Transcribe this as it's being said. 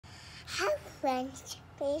French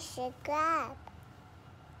fish crab.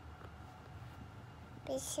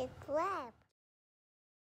 Fish crab.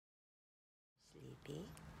 Sleepy,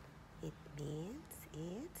 it means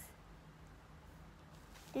it's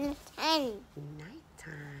Nighttime.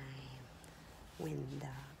 nighttime. When the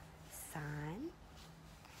sun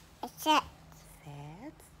Sets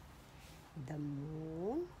sets, the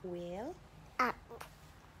moon will up.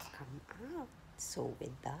 come out. So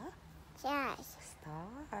with the Yes.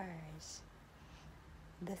 stars.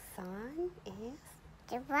 The sun is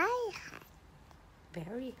Very hot.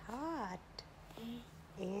 very hot.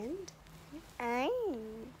 And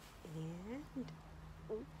And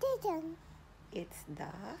didn't. it's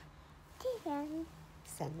the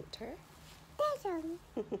center.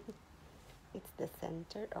 It's the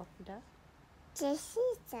center of the The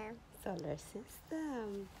season. solar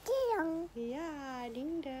system. Didn't. Yeah,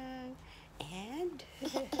 ding dong. And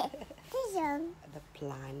Didn't. the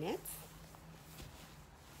planets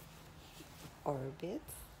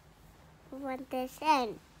orbits Want the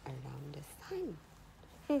sun. around the sun.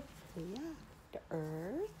 Yeah, the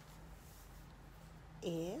Earth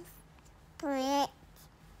is Planet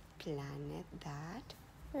planet that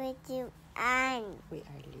with you on. we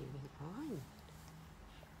are living on.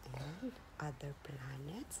 And other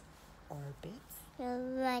planets orbits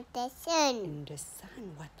Want the sun. in the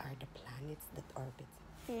sun. What are the planets that orbit?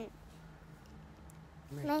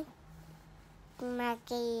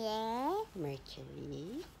 Mercury,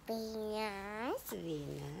 Mercury, Venus,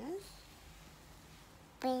 Venus,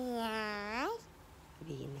 Venus,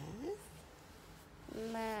 Venus,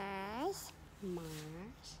 Mars,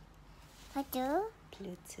 Mars, Pluto,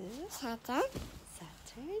 Pluto, Saturn,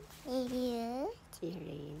 Saturn, Uranus,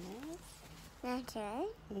 Uranus, Neptune,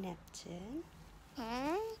 Neptune,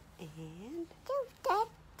 and and Jupiter.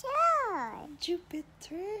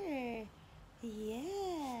 Jupiter.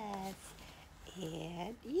 Yes.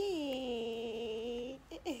 And yay.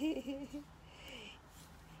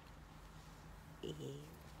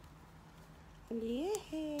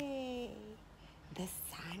 Yay. The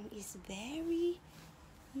sun is very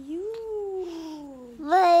huge.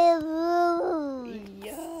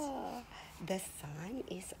 Yeah. The sun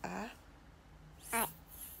is a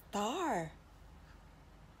star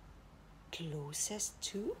closest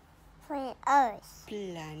to For Earth.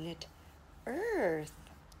 planet Earth.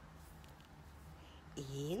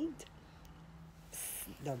 And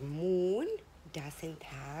the moon doesn't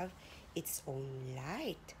have its own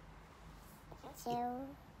light. So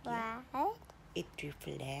what? It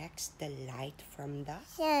reflects the light from the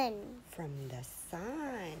Sun.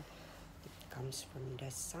 sun. It comes from the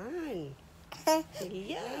sun.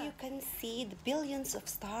 Yeah, you can see the billions of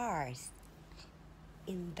stars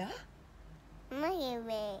in the Milky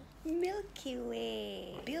Way. Milky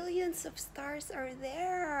Way. Billions of stars are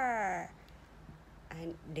there.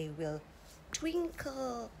 And they will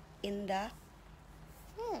twinkle in the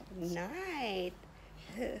night.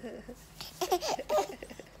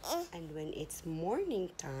 And when it's morning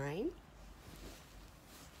time,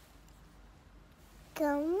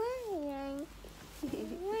 Good morning.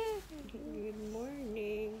 good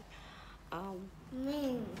morning.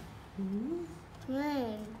 Moon. Moon?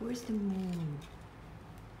 Moon. Where's the moon?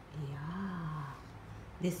 Yeah.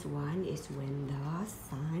 This one is when the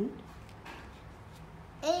sun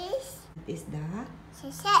is the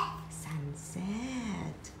Sunset.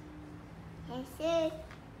 sunset. Sunset.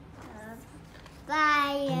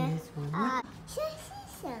 Fire. And this one,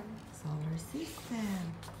 System. solar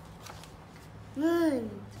system. Moon.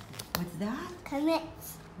 What's that?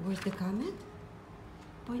 Comets. Where's the comet?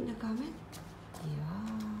 Point the comet.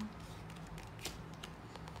 Yeah.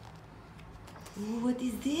 Oh, what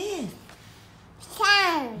is this?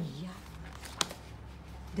 Sun. Yeah.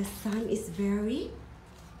 The sun is very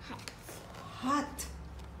hot.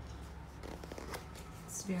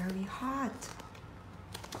 It's very hot.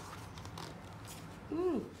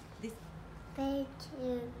 This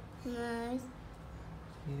Neptune. Mars.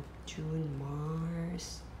 Neptune,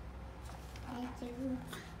 Mars, Neptune.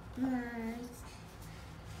 Mars.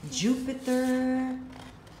 Jupiter,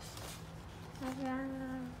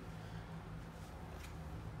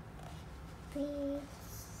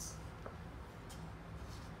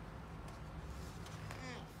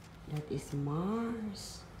 that is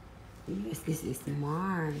Mars. Yes, this is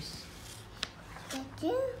Mars.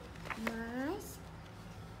 Neptune. Mars.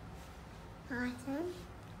 Saturn.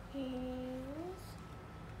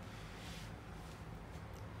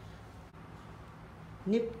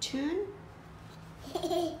 Neptune.